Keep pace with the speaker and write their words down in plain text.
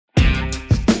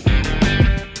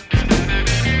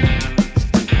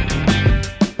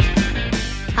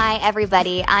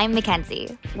everybody. I'm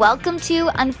Mackenzie. Welcome to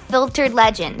Unfiltered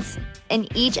Legends. In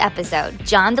each episode,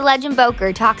 John the Legend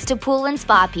Boker talks to pool and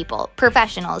spa people,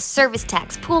 professionals, service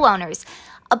techs, pool owners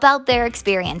about their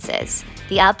experiences.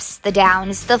 The ups, the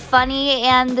downs, the funny,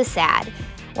 and the sad.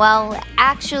 Well,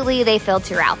 actually, they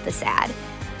filter out the sad.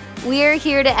 We're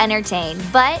here to entertain,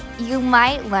 but you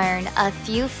might learn a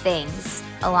few things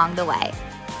along the way.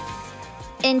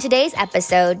 In today's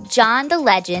episode, John the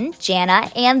Legend, Jana,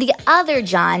 and the other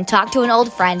John talk to an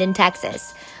old friend in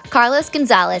Texas. Carlos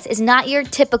Gonzalez is not your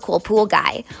typical pool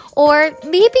guy, or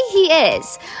maybe he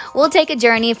is. We'll take a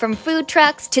journey from food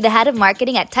trucks to the head of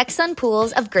marketing at Texsun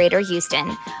Pools of Greater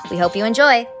Houston. We hope you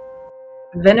enjoy.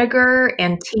 Vinegar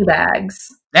and tea bags.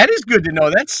 That is good to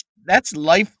know. That's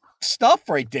life stuff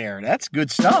right there. That's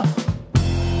good stuff.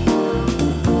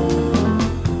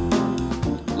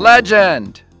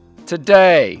 Legend!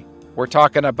 Today, we're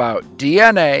talking about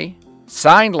DNA,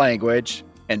 sign language,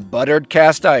 and buttered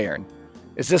cast iron.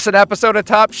 Is this an episode of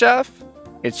Top Chef?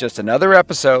 It's just another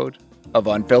episode of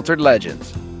Unfiltered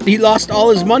Legends. He lost all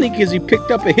his money because he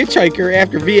picked up a hitchhiker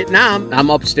after Vietnam. I'm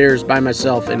upstairs by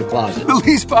myself in a closet. The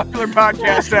least popular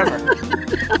podcast ever.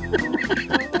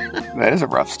 That is a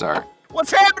rough start.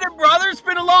 What's happening, brother? It's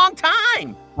been a long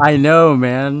time. I know,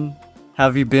 man. How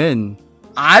have you been?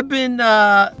 I've been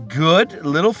good, a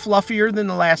little fluffier than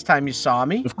the last time you saw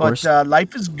me. Of course. But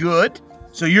life is good.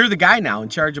 So you're the guy now in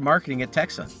charge of marketing at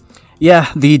Texsun. Yeah,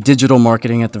 the digital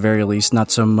marketing at the very least,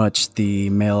 not so much the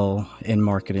mail-in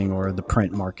marketing or the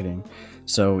print marketing.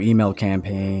 So email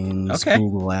campaigns, Okay.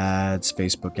 Google ads,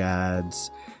 Facebook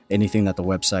ads, anything that the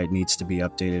website needs to be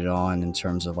updated on in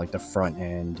terms of like the front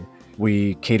end.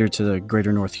 We cater to the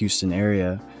greater North Houston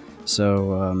area.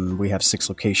 So we have 6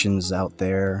 locations out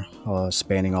there,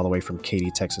 spanning all the way from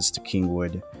Katy, Texas to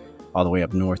Kingwood, all the way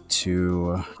up north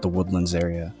to the Woodlands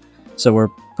area. So we're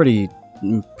pretty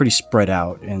spread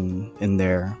out in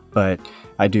there, but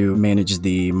I do manage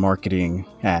the marketing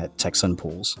at Texsun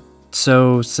Pools.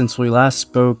 So since we last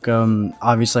spoke,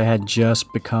 obviously I had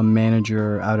just become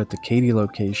manager out at the Katy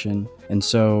location, and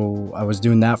so I was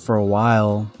doing that for a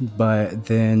while, but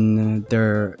then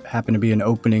there happened to be an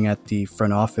opening at the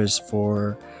front office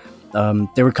for,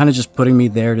 they were kind of just putting me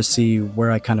there to see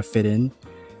where I kind of fit in,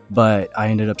 but I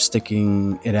ended up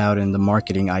sticking it out in the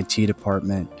marketing IT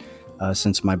department,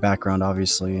 since my background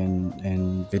obviously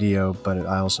in video, but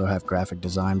I also have graphic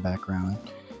design background.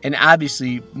 And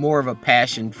obviously more of a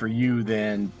passion for you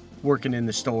than working in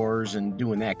the stores and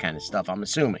doing that kind of stuff, I'm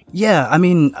assuming. Yeah, I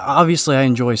mean, obviously I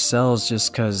enjoy sales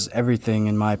just because everything,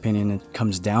 in my opinion, it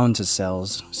comes down to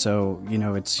sales. So,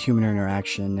 it's human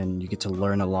interaction and you get to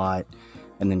learn a lot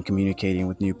and then communicating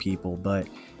with new people. But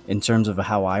in terms of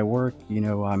how I work,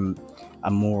 I'm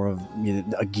more of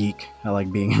a geek. I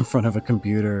like being in front of a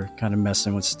computer, kind of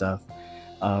messing with stuff.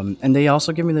 And they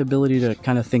also give me the ability to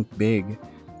kind of think big.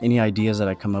 Any ideas that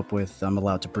I come up with, I'm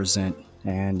allowed to present.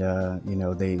 And,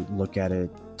 they look at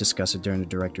it, discuss it during the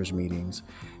directors' meetings,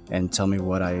 and tell me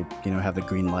what I, have the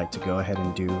green light to go ahead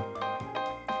and do.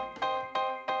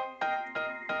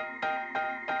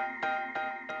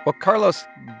 Well, Carlos,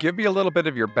 give me a little bit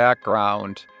of your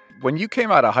background. When you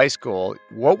came out of high school,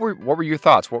 what were your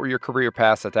thoughts? What were your career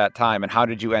paths at that time, and how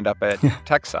did you end up at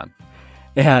Texsun?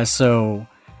 Yeah, so,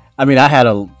 I had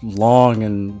a long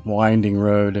and winding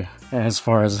road as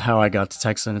far as how I got to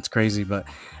Texsun. It's crazy, but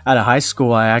out of high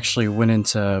school, I actually went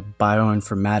into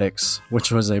bioinformatics,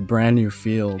 which was a brand new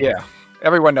field. Yeah,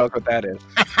 everyone knows what that is.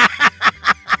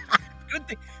 Good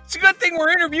thing. It's a good thing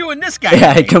we're interviewing this guy.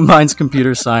 Yeah, it combines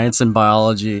computer science and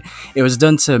biology. It was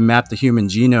done to map the human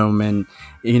genome, and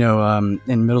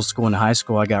in middle school and high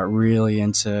school, I got really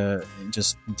into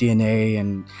just DNA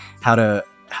and how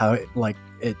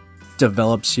it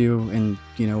develops you, and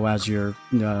as you're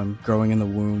growing in the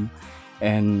womb,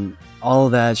 and all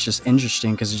of that's just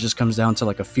interesting because it just comes down to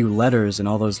like a few letters, and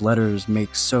all those letters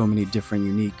make so many different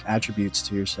unique attributes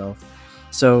to yourself.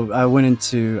 So I went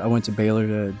to Baylor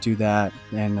to do that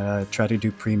and try to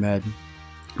do pre-med.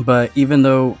 But even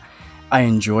though I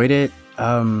enjoyed it,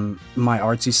 my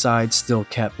artsy side still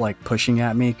kept like pushing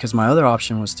at me, because my other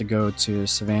option was to go to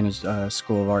Savannah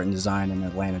School of Art and Design in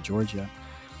Atlanta, Georgia.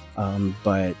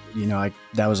 But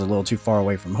that was a little too far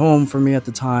away from home for me at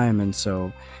the time, and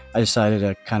so I decided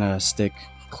to kind of stick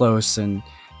close and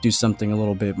do something a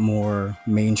little bit more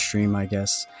mainstream, I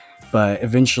guess. But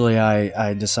eventually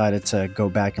I decided to go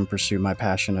back and pursue my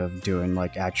passion of doing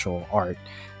like actual art.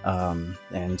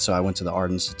 And so I went to the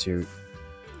Art Institute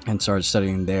and started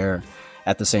studying there.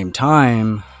 At the same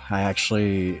time, I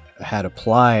actually had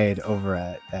applied over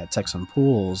at Texsun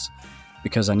Pools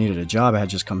because I needed a job. I had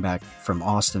just come back from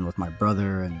Austin with my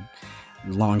brother, and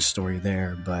long story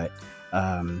there, but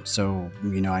so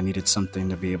I needed something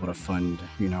to be able to fund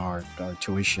our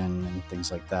tuition and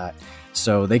things like that.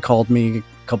 So they called me a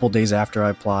couple days after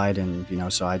I applied,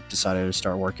 and so I decided to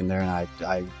start working there, and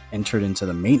I entered into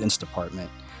the maintenance department,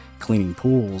 cleaning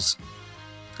pools,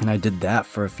 and I did that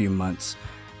for a few months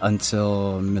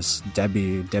until Miss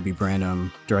Debbie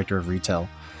Branham, director of retail,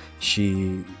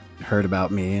 she heard about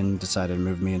me and decided to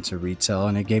move me into retail,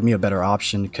 and it gave me a better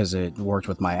option because it worked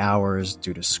with my hours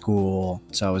due to school.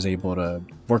 So I was able to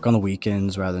work on the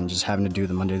weekends rather than just having to do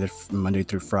the Monday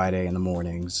through Friday in the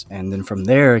mornings. And then from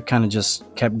there, it kind of just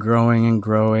kept growing and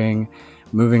growing,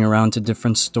 moving around to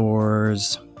different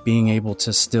stores, being able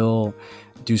to still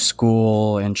do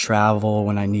school and travel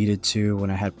when I needed to, when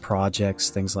I had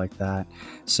projects, things like that.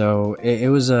 So it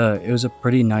was a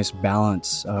pretty nice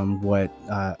balance, what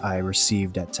I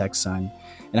received at TechSun.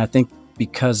 And I think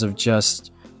because of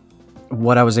just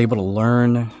what I was able to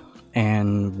learn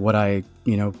and what I,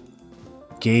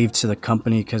 gave to the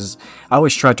company, because I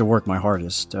always tried to work my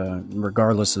hardest,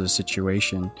 regardless of the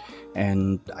situation.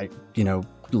 And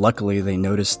luckily they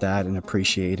noticed that and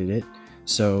appreciated it.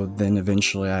 So then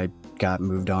eventually I got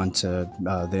moved on to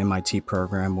the MIT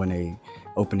program when a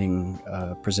opening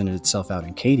presented itself out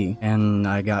in Katy, and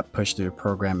I got pushed through the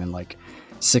program in like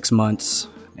 6 months,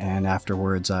 and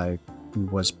afterwards I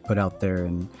was put out there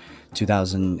in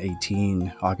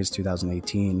August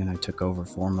 2018, and I took over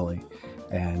formally.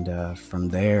 And from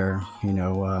there,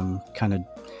 kind of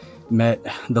met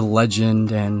the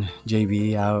legend and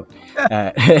JB out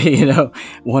at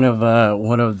one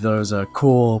of those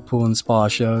cool pool and spa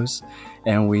shows,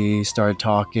 and we started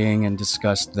talking and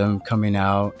discussed them coming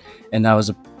out, and that was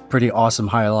a pretty awesome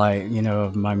highlight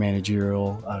of my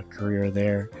managerial career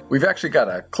there. We've actually got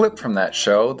a clip from that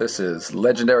show. This is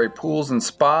Legendary Pools and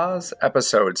Spas,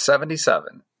 episode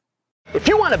 77. If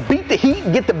you want to beat the heat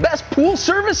and get the best pool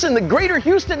service in the greater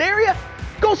Houston area,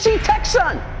 go see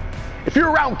TechSun. If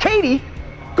you're around Katy,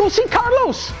 go see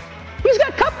Carlos. He's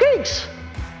got cupcakes.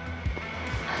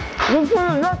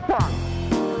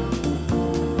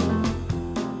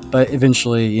 But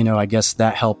eventually, I guess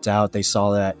that helped out. They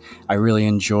saw that I really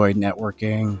enjoyed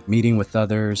networking, meeting with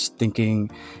others, thinking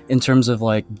in terms of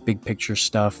like big picture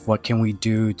stuff. What can we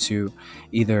do to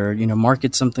either,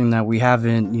 market something that we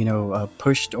haven't,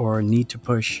 pushed or need to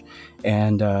push?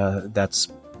 And that's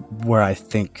where I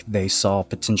think they saw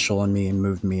potential in me and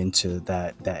moved me into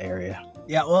that area.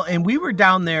 Yeah, well, and we were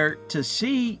down there to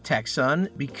see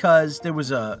TechSun because there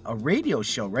was a radio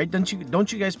show, right? Don't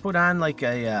you guys put on like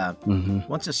a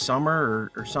once a summer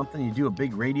or something? You do a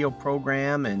big radio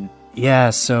program and yeah.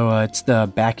 So it's the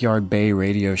Backyard Bay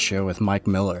radio show with Mike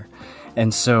Miller.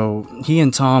 And so he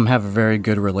and Tom have a very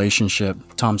good relationship.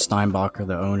 Tom Steinbacher,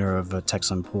 the owner of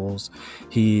TechSun Pools,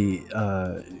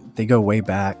 they go way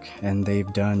back and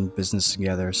they've done business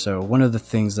together. So one of the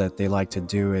things that they like to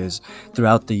do is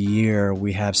throughout the year,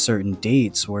 we have certain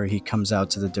dates where he comes out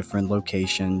to the different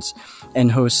locations and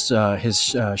hosts his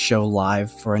show live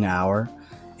for an hour.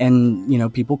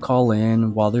 And, people call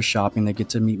in while they're shopping. They get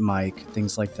to meet Mike,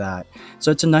 things like that.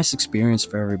 So it's a nice experience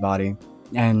for everybody.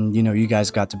 And, you guys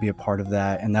got to be a part of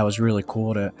that. And that was really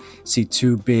cool to see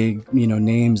two big,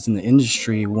 names in the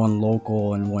industry, one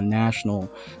local and one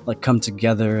national, like come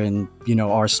together and,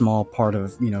 our small part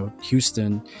of,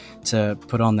 Houston to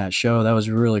put on that show. That was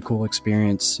a really cool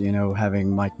experience,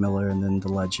 having Mike Miller and then the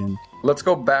legend. Let's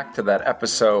go back to that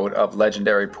episode of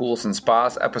Legendary Pools and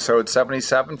Spas, episode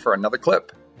 77, for another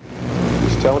clip.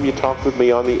 Just tell him you talked with me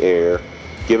on the air.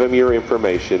 Give him your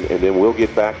information, and then we'll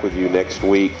get back with you next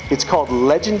week. It's called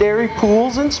Legendary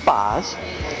Pools and Spas,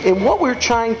 and what we're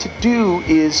trying to do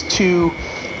is to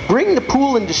bring the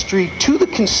pool industry to the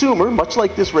consumer, much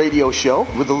like this radio show,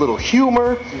 with a little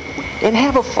humor, and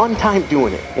have a fun time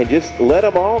doing it. And just let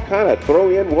them all kind of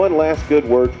throw in one last good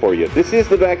word for you. This is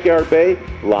the Backyard Bay,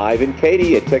 live in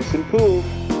Katy at TechSun Pools.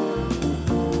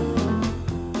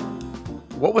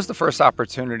 What was the first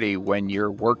opportunity when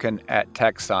you're working at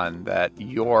TechSun that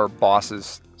your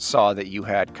bosses saw that you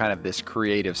had kind of this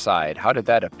creative side? How did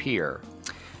that appear?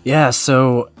 Yeah,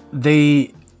 so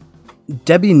Debbie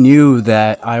knew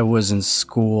that I was in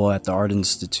school at the Art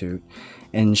Institute,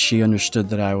 and she understood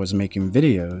that I was making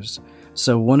videos.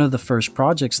 So one of the first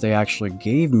projects they actually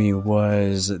gave me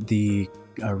was the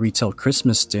retail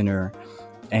Christmas dinner,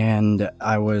 and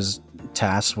I was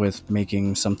tasked with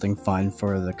making something fun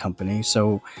for the company.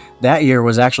 So that year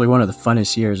was actually one of the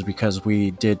funnest years because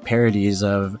we did parodies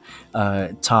of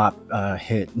top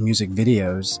hit music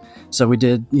videos. So we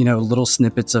did, little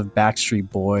snippets of Backstreet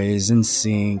Boys,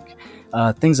 NSYNC,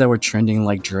 things that were trending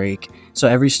like Drake. So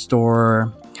every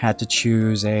store had to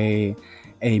choose a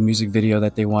a music video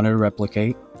that they wanted to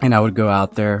replicate, and I would go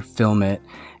out there, film it,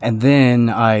 and then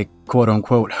I quote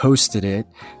unquote hosted it.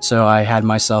 So I had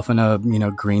myself in a,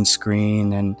 green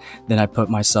screen, and then I put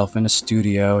myself in a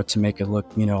studio to make it look,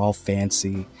 all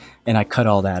fancy, and I cut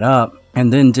all that up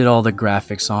and then did all the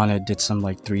graphics on it, did some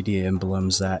like 3D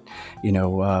emblems that,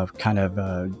 kind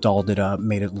of dolled it up,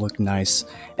 made it look nice,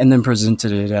 and then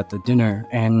presented it at the dinner,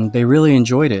 and they really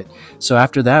enjoyed it. So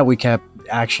after that, we kept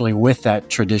actually with that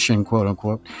tradition, quote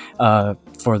unquote,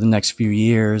 for the next few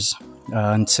years,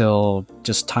 until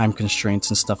just time constraints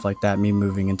and stuff like that, me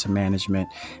moving into management,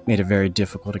 made it very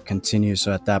difficult to continue.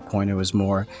 So at that point, it was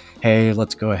more, hey,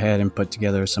 let's go ahead and put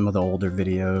together some of the older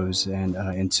videos and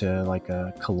into like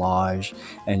a collage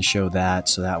and show that.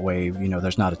 So that way,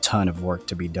 there's not a ton of work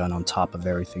to be done on top of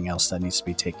everything else that needs to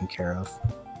be taken care of.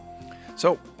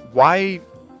 So why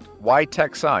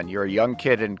TechSun? You're a young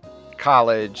kid in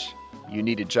college. You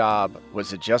need a job.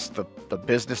 Was it just the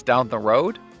business down the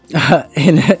road?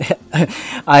 And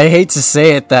I hate to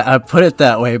say it that I put it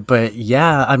that way, but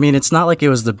yeah, I mean, it's not like it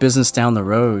was the business down the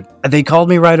road. They called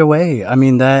me right away. I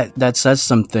mean, that says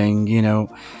something,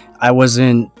 I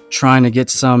wasn't trying to get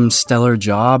some stellar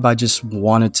job. I just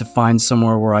wanted to find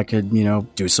somewhere where I could,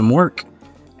 do some work.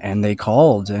 And they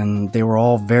called, and they were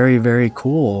all very, very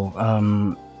cool.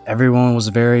 Everyone was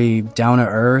very down to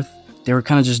earth. They were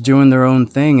kind of just doing their own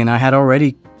thing, and I had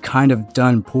already kind of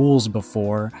done pools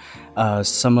before.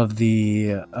 Some of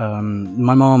the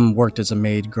my mom worked as a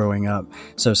maid growing up,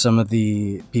 so some of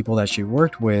the people that she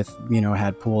worked with,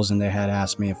 had pools, and they had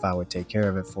asked me if I would take care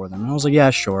of it for them. And I was like, yeah,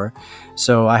 sure.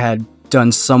 So I had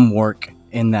done some work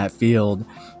in that field,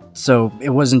 so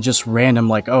it wasn't just random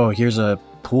like, oh, here's a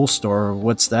pool store,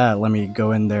 what's that, let me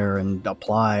go in there and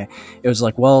apply. It was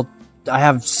like, well, I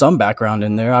have some background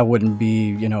in there. I wouldn't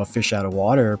be, a fish out of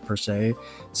water per se.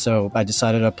 So I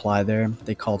decided to apply there.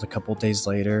 They called a couple days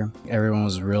later. Everyone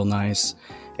was real nice.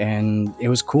 And it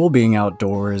was cool being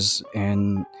outdoors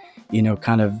and,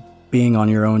 kind of being on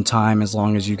your own time as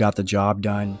long as you got the job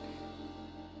done.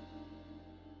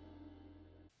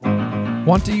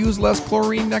 Want to use less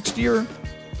chlorine next year?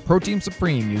 Protein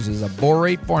Supreme uses a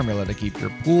borate formula to keep your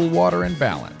pool water in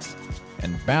balance.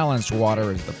 And balanced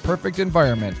water is the perfect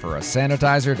environment for a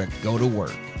sanitizer to go to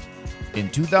work.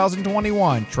 In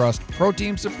 2021, trust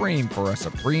Protein Supreme for a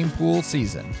supreme pool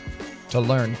season. To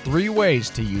learn 3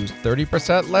 ways to use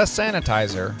 30% less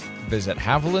sanitizer, visit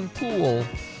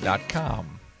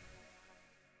havilandpool.com.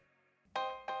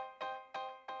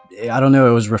 I don't know,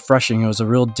 it was refreshing. It was a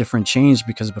real different change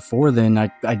because before then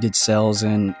I did sales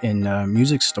in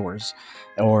music stores,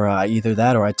 or either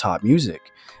that or I taught music.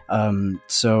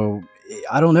 So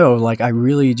I don't know, like I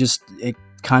really just, it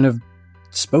kind of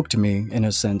spoke to me in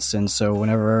a sense. And so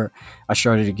whenever I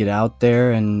started to get out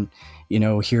there and,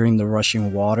 hearing the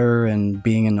rushing water and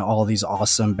being in all these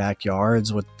awesome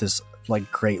backyards with this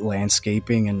like great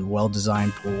landscaping and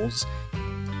well-designed pools,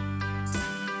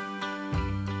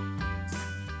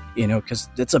 because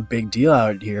it's a big deal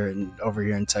out here and over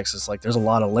here in Texas. Like there's a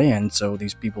lot of land, so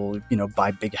these people,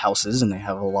 buy big houses and they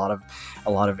have a lot of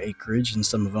acreage, and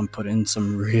some of them put in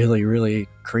some really, really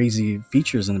crazy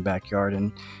features in the backyard.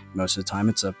 And most of the time,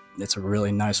 it's a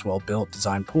really nice, well-built,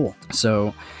 designed pool.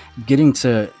 So getting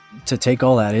to take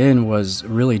all that in was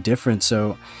really different.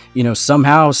 So,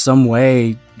 somehow, some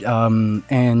way,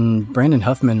 and Brandon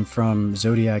Huffman from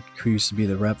Zodiac, who used to be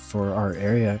the rep for our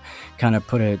area, kind of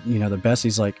put it, the best.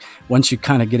 He's like, once you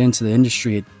kind of get into the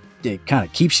industry, it kind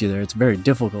of keeps you there. It's very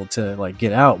difficult to like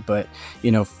get out, but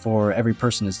for every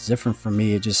person, it's different. For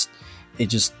me, it just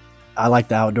I like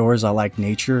the outdoors. I like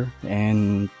nature,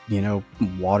 and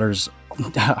water's,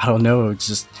 I don't know, it's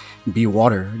just be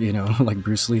water, like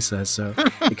Bruce Lee says. So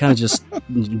it kind of just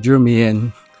drew me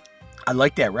in. I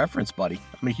like that reference, buddy.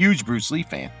 I'm a huge Bruce Lee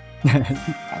fan.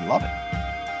 I love it.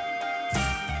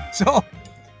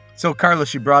 So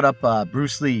Carlos, you brought up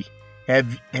Bruce Lee.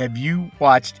 Have you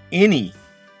watched any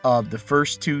of the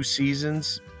first 2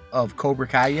 seasons of Cobra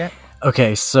Kai yet?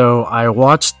 Okay, so I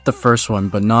watched the first one,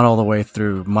 but not all the way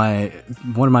through.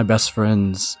 One of my best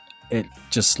friends, it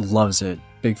just loves it.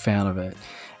 Big fan of it.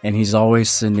 And he's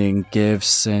always sending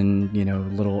gifts and,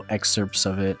 little excerpts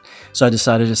of it. So I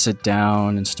decided to sit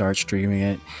down and start streaming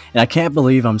it. And I can't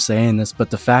believe I'm saying this,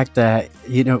 but the fact that,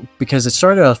 because it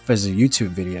started off as a YouTube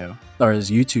video, or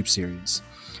as a YouTube series.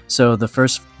 So the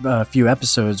first few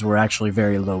episodes were actually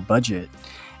very low budget.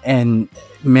 And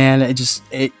man,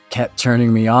 it kept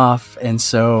turning me off. And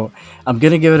so I'm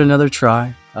going to give it another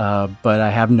try, but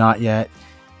I have not yet.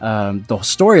 The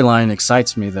storyline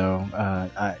excites me though.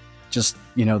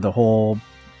 The whole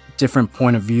different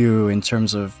point of view in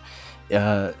terms of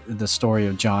the story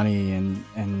of Johnny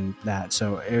and that.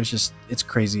 So it was just, it's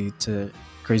crazy to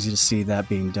see that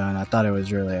being done. I thought it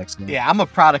was really excellent. Yeah, I'm a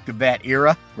product of that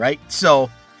era, right? So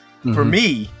for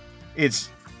me,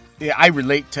 I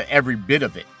relate to every bit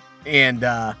of it, and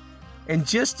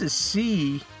just to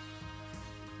see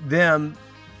them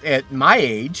at my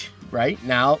age right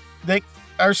now, they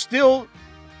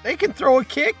can throw a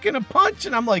kick and a punch,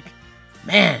 and I'm like,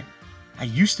 man, I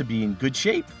used to be in good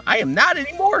shape. I am not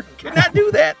anymore. Cannot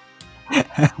do that.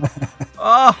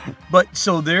 But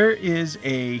so there is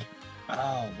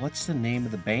what's the name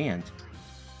of the band?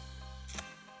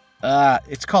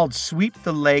 It's called Sweep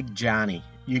the Leg Johnny.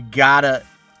 You gotta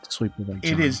Sweep the Leg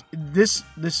Johnny. It is this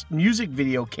music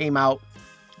video came out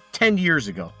 10 years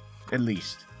ago at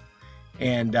least,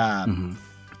 and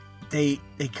they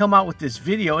come out with this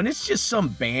video, and it's just some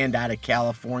band out of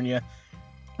California,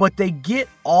 but they get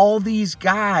all these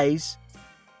guys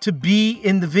to be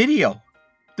in the video.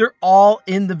 They're all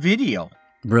in the video.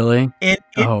 Really?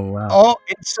 Oh, wow. Oh,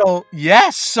 and so,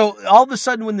 yes. So all of a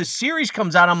sudden when the series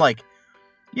comes out, I'm like,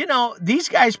 these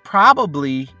guys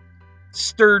probably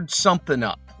stirred something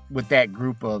up with that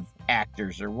group of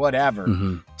actors or whatever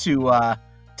to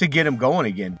get them going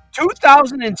again.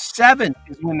 2007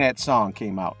 is when that song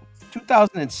came out.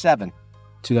 2007.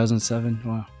 2007?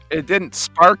 Wow. It didn't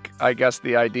spark, I guess,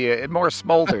 the idea. It more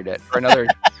smoldered it for another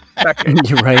second.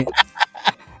 You're right.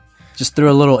 Just threw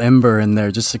a little ember in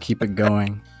there just to keep it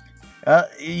going.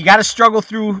 You got to struggle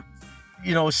through,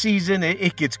 a season.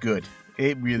 It gets good.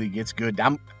 It really gets good.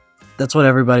 That's what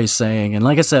everybody's saying. And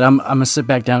like I said, I'm gonna sit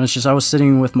back down. It's just I was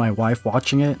sitting with my wife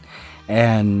watching it,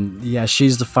 and yeah,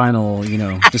 she's the final,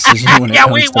 decision when it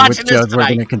comes to which judge we're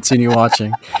gonna continue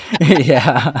watching.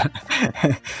 Yeah.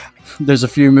 There's a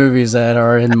few movies that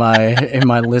are in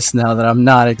my list now that I'm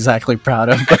not exactly proud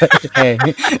of, but hey.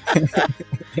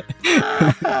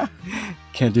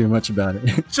 Can't do much about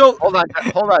it. So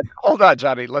hold on,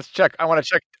 Johnny. Let's check. I want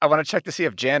to check to see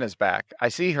if Jan is back. I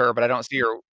see her, but I don't see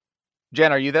her.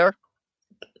 Jan, are you there?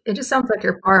 It just sounds like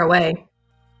you're far away.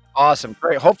 Awesome,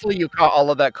 great. Hopefully you caught all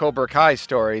of that Cobra Kai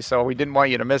story, so we didn't want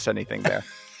you to miss anything there.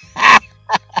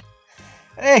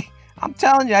 Hey, I'm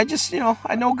telling you, I just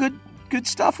I know good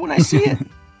stuff when I see it.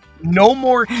 No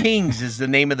More Kings is the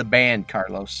name of the band,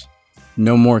 Carlos.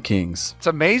 No More Kings. It's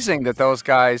amazing that those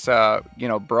guys,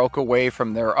 broke away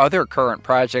from their other current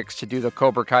projects to do the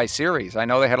Cobra Kai series. I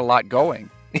know they had a lot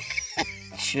going.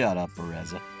 Shut up,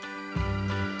 Bereza.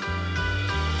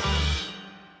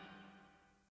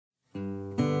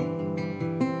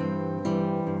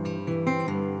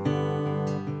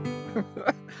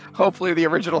 Hopefully the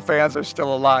original fans are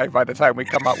still alive by the time we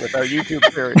come out with our YouTube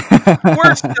series.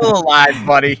 We're still alive,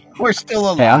 buddy. We're still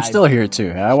alive. Hey, I'm still here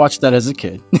too. I watched that as a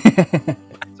kid.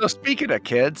 So speaking of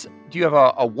kids, do you have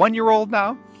a 1-year-old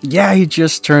now? Yeah, he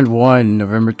just turned 1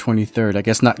 November 23rd. I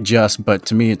guess not just, but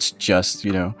to me it's just,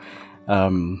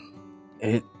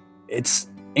 it's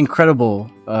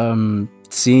incredible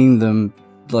seeing them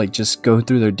just go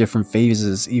through their different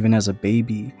phases even as a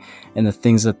baby, and the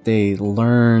things that they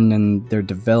learn and they're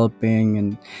developing,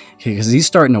 and because he's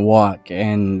starting to walk,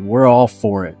 and we're all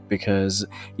for it because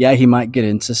he might get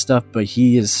into stuff, but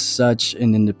he is such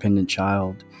an independent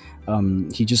child.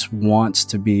 He just wants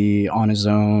to be on his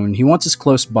own. He wants us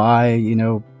close by,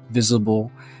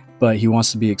 visible, but he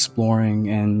wants to be exploring,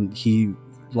 and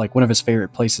one of his favorite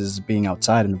places is being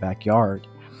outside in the backyard.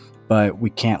 But we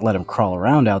can't let him crawl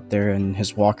around out there, and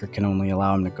his walker can only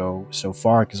allow him to go so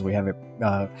far because we have it.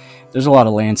 There's a lot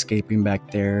of landscaping back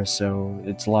there, so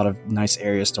it's a lot of nice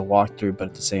areas to walk through, but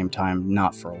at the same time,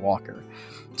 not for a walker.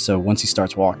 So once he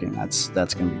starts walking, that's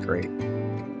going to be great.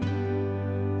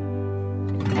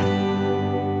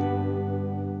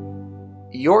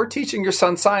 You're teaching your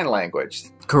son sign language.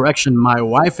 Correction, my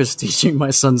wife is teaching my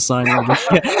son sign language.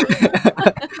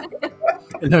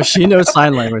 No, she knows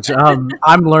sign language.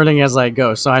 I'm learning as I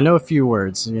go. So I know a few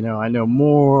words. I know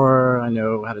more. I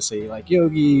know how to say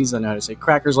yogis. I know how to say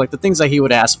crackers. The things that he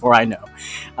would ask for, I know.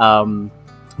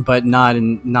 But not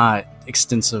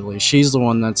extensively. She's the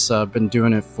one that's been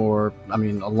doing it for, a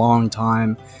long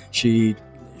time. She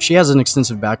has an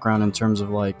extensive background in terms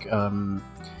of I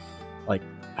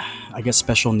guess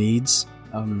special needs.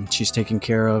 She's taken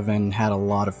care of and had a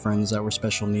lot of friends that were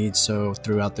special needs, so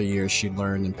throughout the years she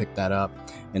learned and picked that up,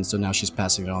 and so now she's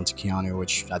passing it on to Keanu,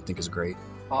 which I think is great.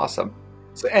 Awesome.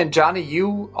 So, and Johnny,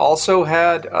 you also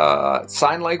had a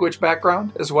sign language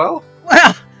background as well?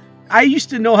 Well, I used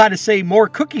to know how to say more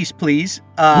cookies, please.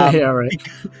 Yeah, right.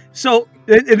 So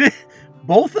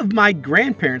both of my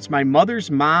grandparents, my mother's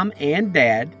mom and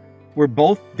dad, were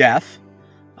both deaf.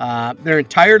 Their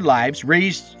entire lives,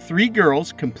 raised 3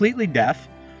 girls completely deaf,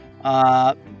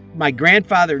 My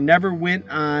grandfather never went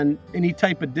on any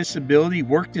type of disability,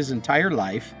 worked his entire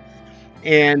life.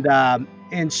 And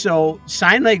so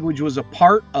sign language was a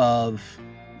part of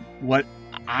what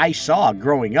I saw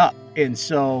growing up. And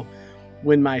so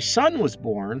when my son was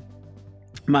born,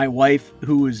 my wife,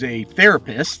 who is a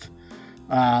therapist,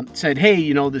 said,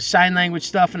 hey, the sign language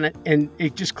stuff. And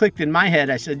it just clicked in my head.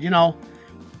 I said,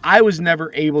 I was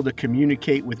never able to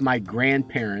communicate with my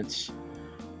grandparents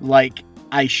like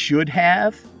I should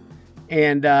have.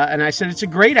 And I said, it's a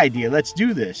great idea. Let's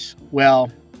do this.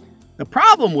 Well, the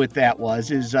problem with that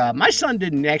is my son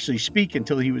didn't actually speak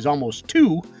until he was almost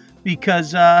 2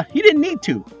 because he didn't need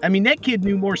to. I mean, that kid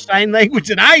knew more sign language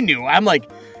than I knew. I'm like,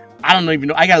 I don't even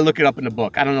know. I got to look it up in the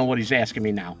book. I don't know what he's asking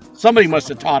me now. Somebody must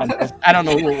have taught him. I don't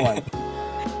know who it was.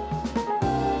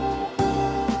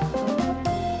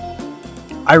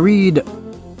 I read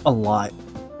a lot.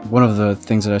 One of the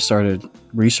things that I started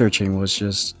researching was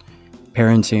just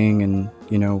parenting and,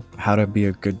 how to be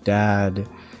a good dad,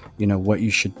 what you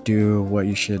should do, what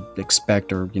you should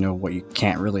expect, or, what you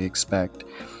can't really expect.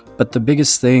 But the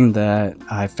biggest thing that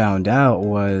I found out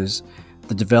was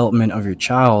the development of your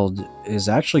child is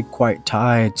actually quite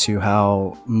tied to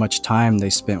how much time they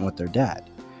spent with their dad.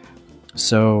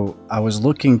 So I was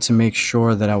looking to make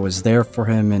sure that I was there for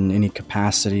him in any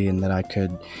capacity and that I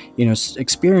could,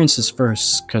 experience his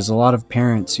first, because a lot of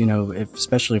parents,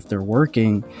 especially if they're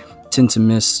working, tend to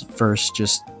miss first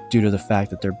just due to the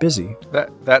fact that they're busy.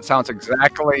 That sounds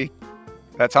exactly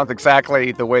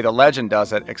the way the legend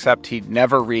does it, except he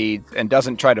never reads and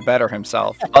doesn't try to better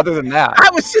himself. Other than that, I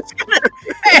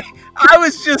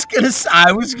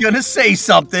was gonna say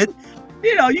something.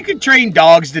 You can train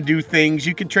dogs to do things.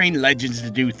 You can train legends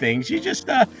to do things. You just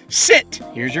sit.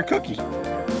 Here's your cookie.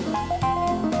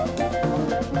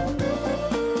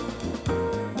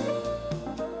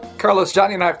 Carlos,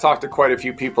 Johnny and I have talked to quite a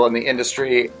few people in the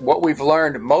industry. What we've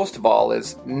learned most of all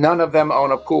is none of them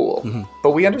own a pool. Mm-hmm.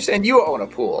 But we understand you own a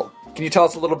pool. Can you tell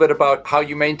us a little bit about how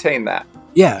you maintain that?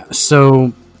 Yeah,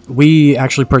 so we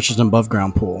actually purchased an above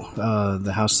ground pool.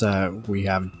 The house that we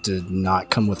have did not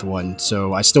come with one.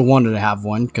 So I still wanted to have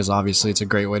one because obviously it's a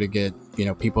great way to get,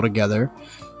 people together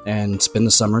and spend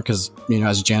the summer because,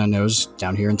 as Jana knows,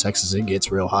 down here in Texas, it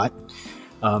gets real hot.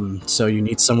 So you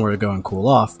need somewhere to go and cool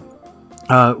off.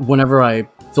 Whenever I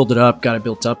filled it up, got it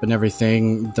built up and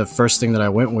everything, the first thing that I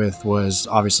went with was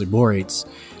obviously borates.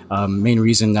 Main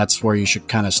reason, that's where you should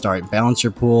kind of start. Balance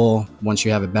your pool. Once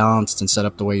you have it balanced and set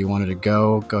up the way you want it to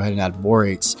go ahead and add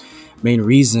borates. Main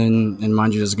reason, and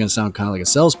mind you, this is going to sound kind of like a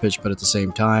sales pitch, but at the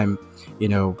same time,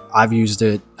 I've used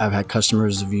it. I've had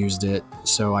customers have used it,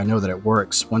 so I know that it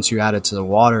works. Once you add it to the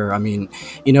water, I mean,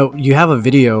 you have a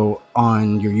video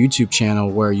on your YouTube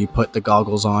channel where you put the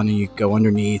goggles on and you go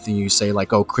underneath and you say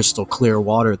like, oh, crystal clear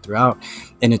water throughout.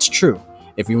 And it's true.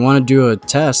 If you want to do a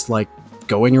test, like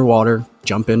go in your water,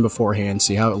 jump in beforehand,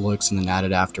 see how it looks, and then add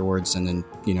it afterwards. And then,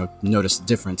 notice the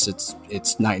difference.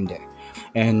 It's night and day.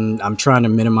 And I'm trying to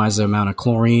minimize the amount of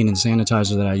chlorine and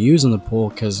sanitizer that I use in the pool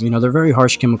because, they're very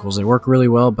harsh chemicals. They work really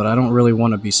well, but I don't really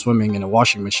want to be swimming in a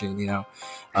washing machine,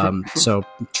 So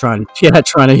trying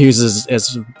to use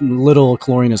as little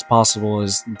chlorine as possible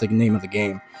is the name of the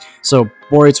game. So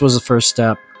borates was the first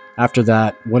step. After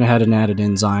that, went ahead and added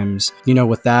enzymes.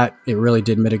 With that, it really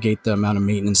did mitigate the amount of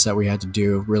maintenance that we had to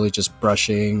do, really just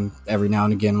brushing every now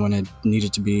and again when it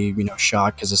needed to be,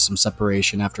 shot because of some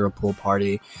separation after a pool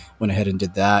party. Went ahead and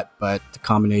did that. But the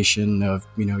combination of,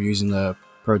 using the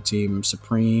Protein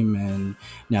Supreme and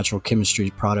natural chemistry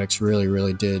products really,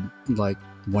 really did like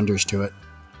wonders to it.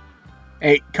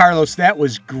 Hey, Carlos, that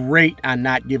was great on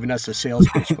not giving us a sales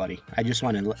pitch, buddy. I just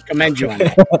want to commend you on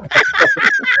that.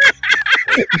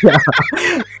 Yeah.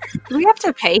 Do we have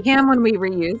to pay him when we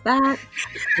reuse that?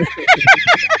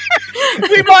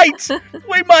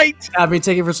 We might. I mean,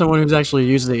 take it for someone who's actually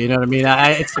used it. You know what I mean?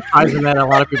 It's surprising that a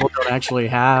lot of people don't actually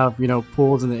have,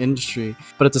 pools in the industry.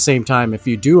 But at the same time, if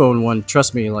you do own one,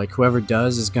 trust me, like whoever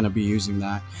does is going to be using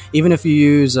that. Even if you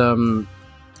use,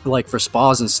 like for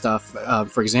spas and stuff,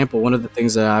 for example, one of the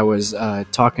things that I was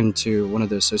talking to one of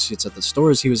the associates at the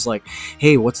stores, he was like,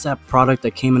 hey, what's that product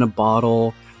that came in a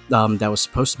bottle that was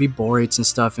supposed to be borates and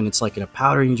stuff, and it's like in a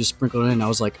powder and you just sprinkle it in? And I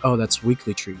was like, oh, that's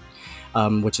Weekly Treat,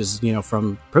 which is,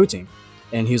 from Protein.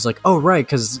 And he was like, oh, right,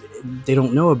 because they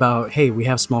don't know about, hey, we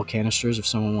have small canisters if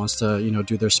someone wants to,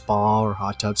 do their spa or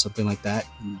hot tub, something like that.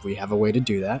 We have a way to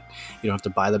do that. You don't have to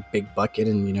buy the big bucket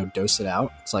and, dose it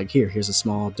out. It's like, here's a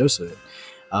small dose of it.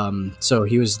 So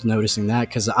he was noticing that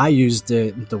because I used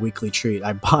the Weekly Treat.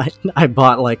 I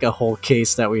bought like a whole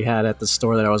case that we had at the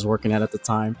store that I was working at the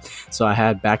time. So I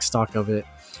had back stock of it.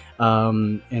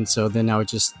 And so then I would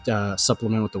just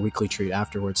supplement with the weekly treat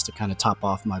afterwards to kind of top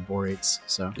off my borates.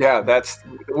 So yeah, that's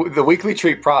the weekly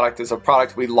treat product is a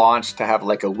product we launched to have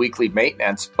like a weekly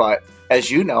maintenance. But as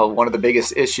you know, one of the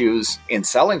biggest issues in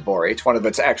selling borates, one of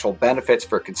its actual benefits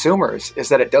for consumers, is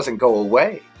that it doesn't go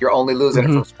away. You're only losing it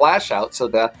from splash out. So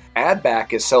the add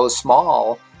back is so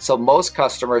small. So most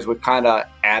customers would kind of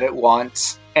add it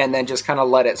once and then just kind of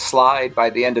let it slide by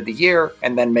the end of the year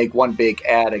and then make one big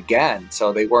ad again.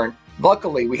 So they weren't,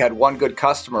 luckily we had one good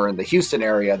customer in the Houston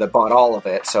area that bought all of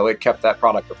it. So it kept that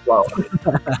product afloat.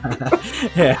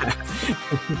 Yeah.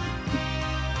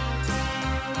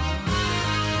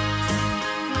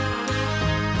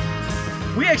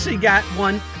 We actually got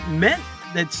one mint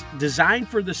that's designed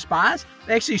for the spas.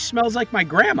 It actually smells like my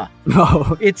grandma.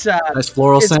 Oh, it's nice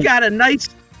floral scent. It's got a nice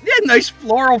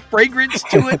floral fragrance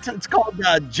to it. It's called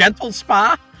Gentle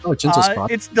Spa. Oh, Gentle Spa.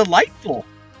 It's delightful.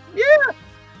 Yeah.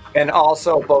 And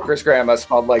also, Boker's grandma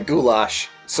smelled like goulash.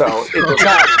 So it was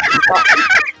not.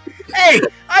 Hey,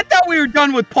 I thought we were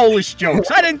done with Polish jokes.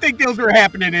 I didn't think those were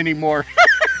happening anymore.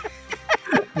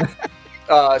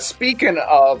 Speaking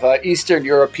of Eastern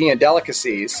European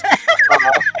delicacies,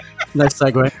 nice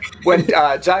segue. When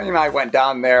Johnny and I went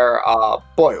down there,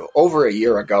 over a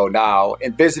year ago now,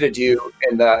 and visited you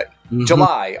in the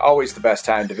July, always the best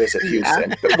time to visit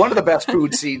Houston. One of the best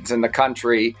food scenes in the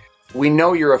country. We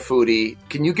know you're a foodie.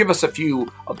 Can you give us a few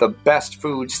of the best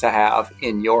foods to have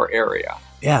in your area?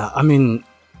 Yeah, I mean,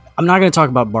 I'm not going to talk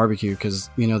about barbecue because,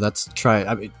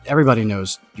 everybody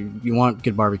knows you want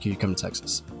good barbecue, you come to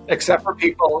Texas. Except for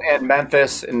people in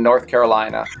Memphis and North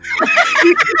Carolina.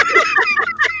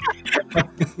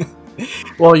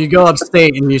 Well, you go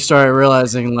upstate and you start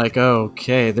realizing, like, oh,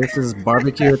 okay, this is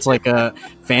barbecue. It's like a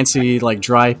fancy, like,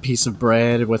 dry piece of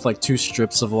bread with, like, 2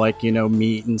 strips of, like,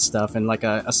 meat and stuff and, like,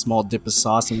 a small dip of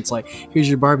sauce. And it's like, here's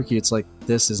your barbecue. It's like,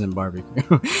 this isn't barbecue.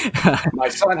 My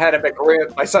son had a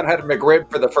McRib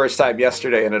for the first time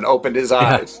yesterday, and it opened his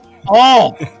eyes.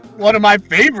 Oh, one of my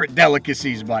favorite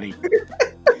delicacies, buddy.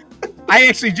 I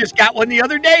actually just got one the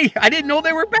other day. I didn't know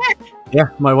they were back. Yeah,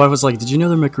 my wife was like, did you know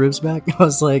the McRib's back? I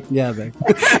was like, yeah, back.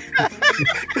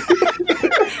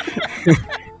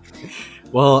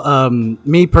 Well,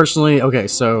 me personally, okay,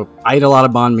 so I eat a lot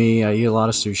of banh mi. I eat a lot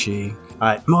of sushi.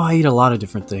 I eat a lot of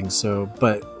different things.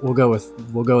 But we'll go with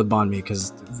banh mi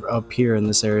because up here in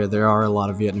this area there are a lot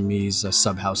of Vietnamese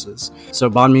sub houses. So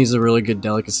banh mi is a really good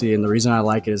delicacy, and the reason I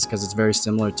like it is because it's very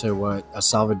similar to what a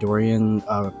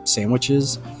Salvadorian sandwich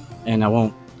is. And I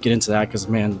won't get into that because,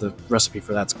 man, the recipe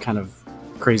for that's kind of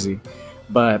crazy.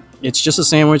 But it's just a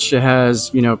sandwich. It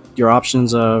has, your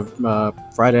options of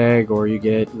fried egg, or you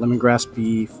get lemongrass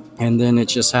beef. And then it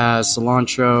just has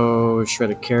cilantro,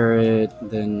 shredded carrot,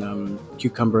 then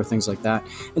cucumber, things like that.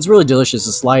 It's really delicious.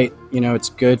 It's light. It's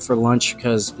good for lunch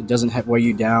because it doesn't weigh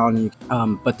you down.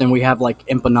 But then we have, like,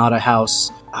 Empanada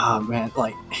House. Oh, man,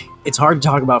 like... It's hard to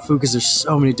talk about food because there's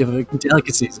so many different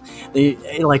delicacies. They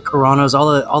like Coronos,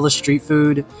 all the street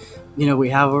food, we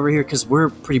have over here because we're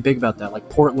pretty big about that. Like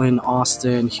Portland,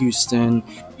 Austin, Houston.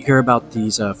 You hear about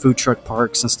these food truck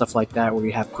parks and stuff like that where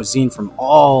you have cuisine from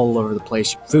all over the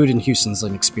place. Food in Houston's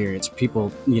an experience.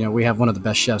 People, we have one of the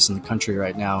best chefs in the country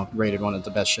right now, rated one of the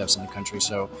best chefs in the country.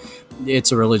 So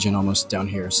it's a religion almost down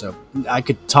here. So I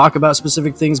could talk about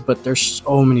specific things, but there's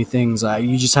so many things.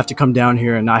 You just have to come down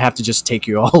here and I have to just take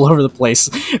you all over the place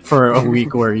for a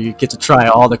week where you get to try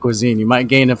all the cuisine. You might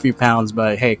gain a few pounds,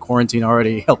 but hey, quarantine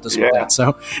already helped us with that.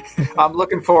 So I'm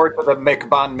looking forward to the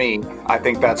McBanh Mi. I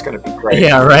think that's going to be great.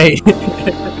 Yeah, right.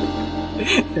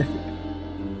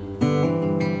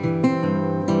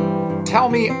 Tell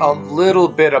me a little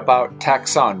bit about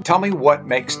TexSun. Tell me what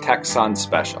makes TexSun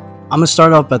special. I'm going to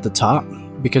start off at the top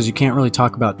because you can't really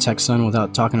talk about TexSun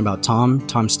without talking about Tom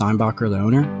Steinbacher, the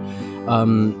owner.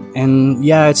 And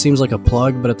yeah, it seems like a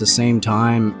plug, but at the same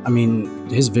time, I mean,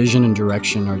 his vision and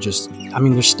direction are just,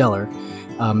 they're stellar.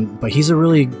 But he's a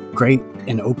really great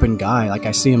and open guy. Like,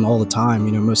 I see him all the time.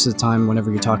 Most of the time,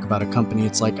 whenever you talk about a company,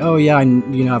 it's like, oh yeah,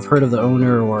 I've heard of the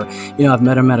owner, or I've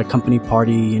met him at a company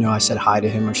party. I said hi to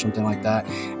him or something like that.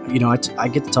 I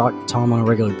get to talk to Tom on a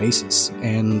regular basis,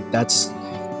 and that's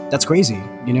crazy.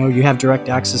 You have direct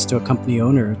access to a company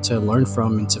owner to learn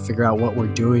from and to figure out what we're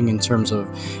doing in terms of,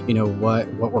 what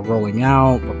we're rolling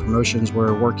out, what promotions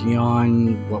we're working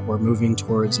on, what we're moving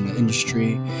towards in the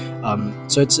industry.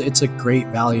 So it's a great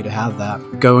value to have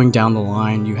that. Going down the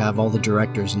line, you have all the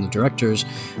directors, and the directors,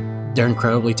 they're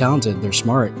incredibly talented. They're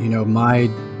smart. My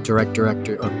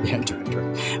director,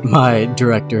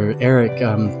 Eric,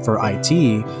 for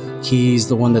IT, he's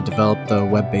the one that developed the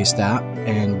web-based app,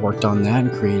 and worked on that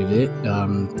and created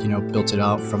it, built it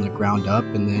out from the ground up,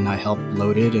 and then I helped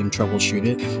load it and troubleshoot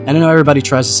it. And I know everybody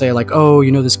tries to say like, oh,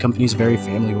 this company's very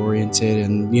family oriented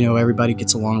and, everybody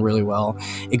gets along really well.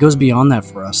 It goes beyond that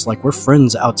for us. Like, we're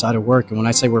friends outside of work. And when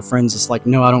I say we're friends, it's like,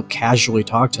 no, I don't casually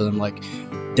talk to them. Like,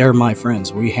 they're my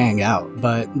friends. We hang out.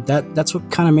 But that's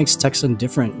what kind of makes Texan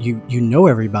different. You know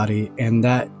everybody, and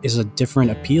that is a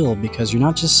different appeal because you're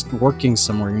not just working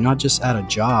somewhere. You're not just at a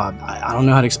job. I don't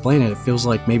know how to explain it. It feels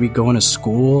like maybe going to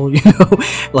school,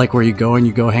 like where you go and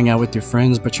you go hang out with your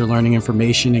friends, but you're learning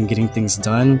information and getting things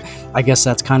done. I guess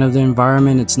that's kind of the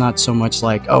environment. It's not so much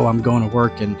like, oh, I'm going to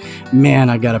work and man,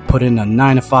 I got to put in a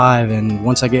 9 to 5. And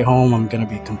once I get home, I'm going to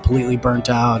be completely burnt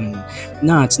out. And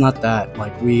no, it's not that.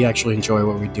 Like, we actually enjoy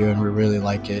what we do and we really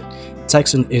like it.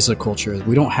 Texan is a culture.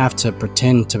 We don't have to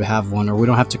pretend to have one, or we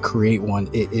don't have to create one.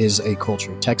 It is a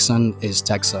culture. Texan is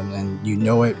Texan, and you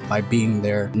know it by being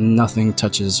there. Nothing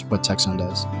touches what Texan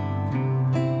does.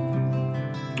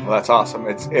 Well, that's awesome.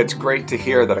 It's great to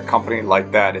hear that a company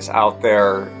like that is out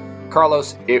there.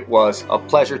 Carlos, it was a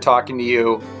pleasure talking to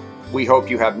you. We hope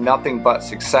you have nothing but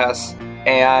success,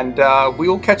 and we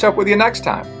will catch up with you next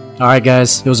time. All right,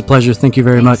 guys. It was a pleasure. Thank you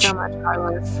very much. Thanks so much,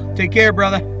 Carlos. Take care,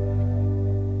 brother.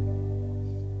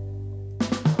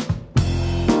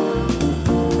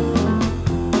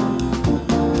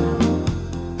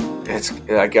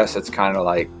 I guess it's kind of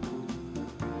like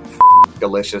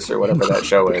Delicious or whatever that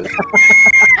show is.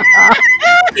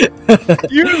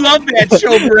 You love that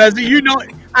show,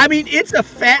 Berezzi. I mean, it's a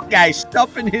fat guy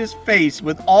stuffing his face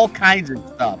with all kinds of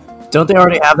stuff. Don't they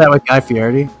already have that with Guy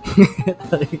Fieri?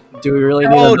 Do we really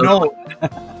need no.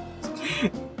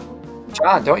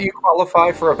 John, don't you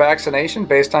qualify for a vaccination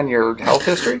based on your health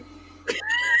history?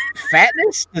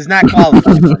 Fatness does not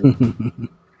qualify.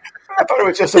 I thought it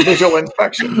was just a visual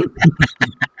inspection.